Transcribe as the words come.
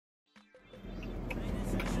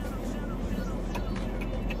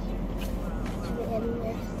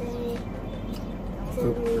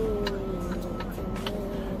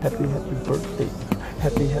Happy birthday.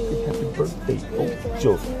 Happy birthday.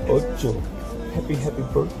 Ocho. Happy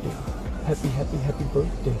birthday. Happy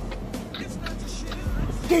birthday.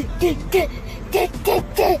 Hey.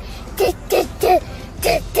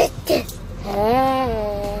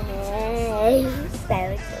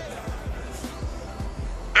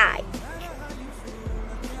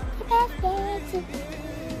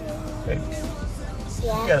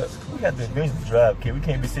 Yeah. We got to eventually drive, kid. We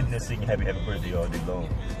can't be sitting there singing happy birthday all day long.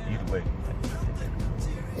 Either way.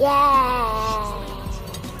 Yeah.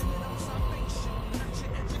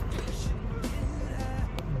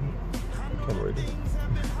 Camera right there.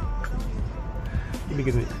 You look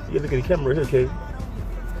at the camera right here, okay?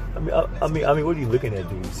 I mean, what are you looking at,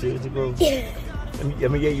 dude? Seriously, bro? I mean,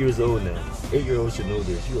 you're 8 years old now. 8-year-olds should know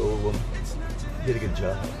this. You're an old woman. You did a good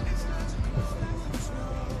job.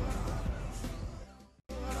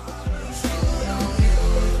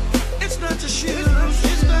 It's not just you.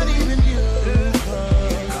 It's not even you.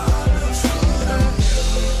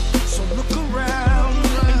 So look around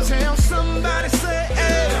and tell somebody, say,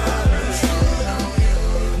 hey.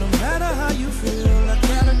 No matter how you feel, I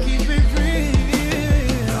gotta keep it real.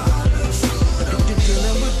 If you're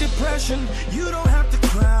dealing with depression, you don't have to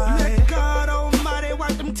cry. Let God Almighty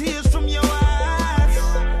wipe them tears from your eyes.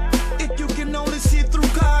 If you can only see through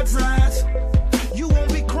God's eyes, you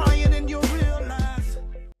won't be crying in your real life.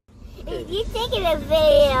 You taking a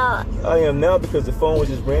video? I am now because the phone was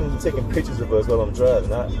just randomly taking pictures of us while I'm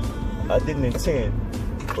driving. I didn't intend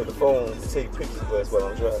for the phone to take pictures of us while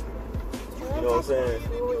I'm driving. You know what I'm saying?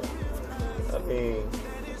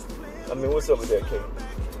 I mean, what's up with that, Kate?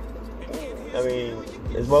 I mean,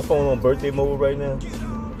 is my phone on birthday mode right now?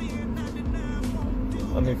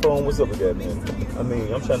 I mean, phone, what's up with that, man? I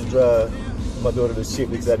mean, I'm trying to drive my daughter to shit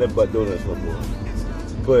because I never bought donuts no more.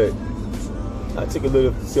 But I took a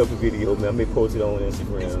little selfie video, man. I may post it on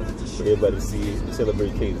Instagram for everybody to see it and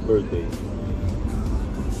celebrate Kate's birthday.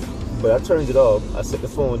 But I turned it off. I set the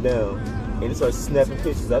phone down and it started snapping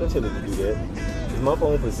pictures. I didn't tell it to do that. Is my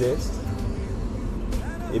phone possessed?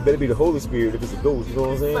 It better be the Holy Spirit if it's a ghost. You know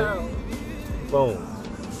what I'm saying? Phone.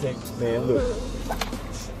 Man, look.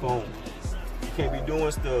 Phone. You can't be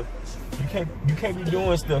doing stuff. You can't be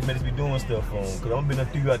doing stuff, man. Just be doing stuff, phone. Cause I'm gonna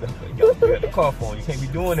throw you out the car, phone. You can't be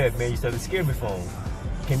doing that, man. You started to scare me, phone.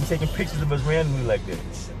 You can't be taking pictures of us randomly like that.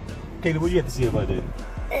 Kayley, what do you have to say about that?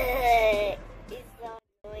 It's so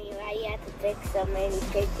annoying. Why you have to take so many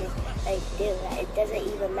pictures? Like, dude, it doesn't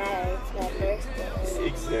even matter. It's my birthday.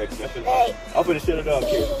 Exactly. I'm gonna shut it off,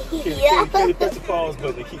 Kayley. Kayley, press the pause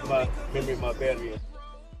button to keep my memory and my battery in.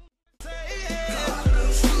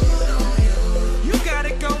 You got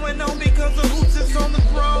it going on because the hoops is on the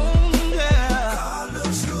throne. Yeah.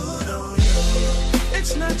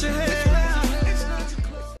 It's not your hair. It's not your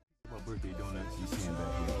clothes. My birthday donuts, you see them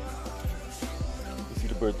back here. You see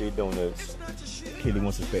the birthday donuts. Kayley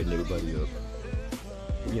wants to fatten everybody up.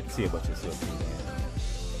 What do you have to say about yourself, Kayley?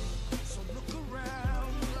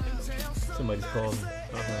 Somebody's calling.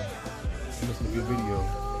 You missed a good video.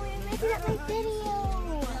 Making up my video.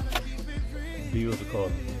 Bills are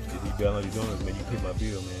calling. If you download your donuts, man, you pay my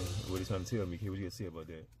bill, man. What are you trying to tell me? What do you have to say about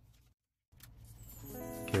that?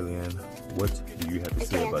 Kellyanne, what do you have to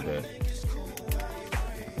say about that?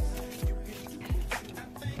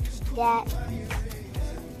 That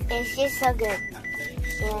it's just so good.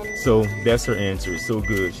 And So that's her answer. It's so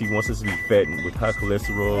good. She wants us to be fattened with high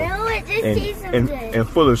cholesterol no, it just tastes so and good.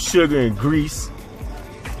 full of sugar and grease.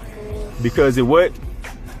 Because it what?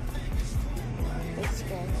 It's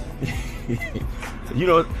good. You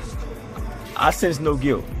know, I sense no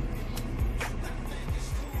guilt.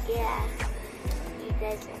 Yeah, he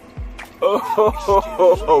doesn't.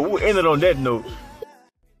 Oh, we'll end it on that note.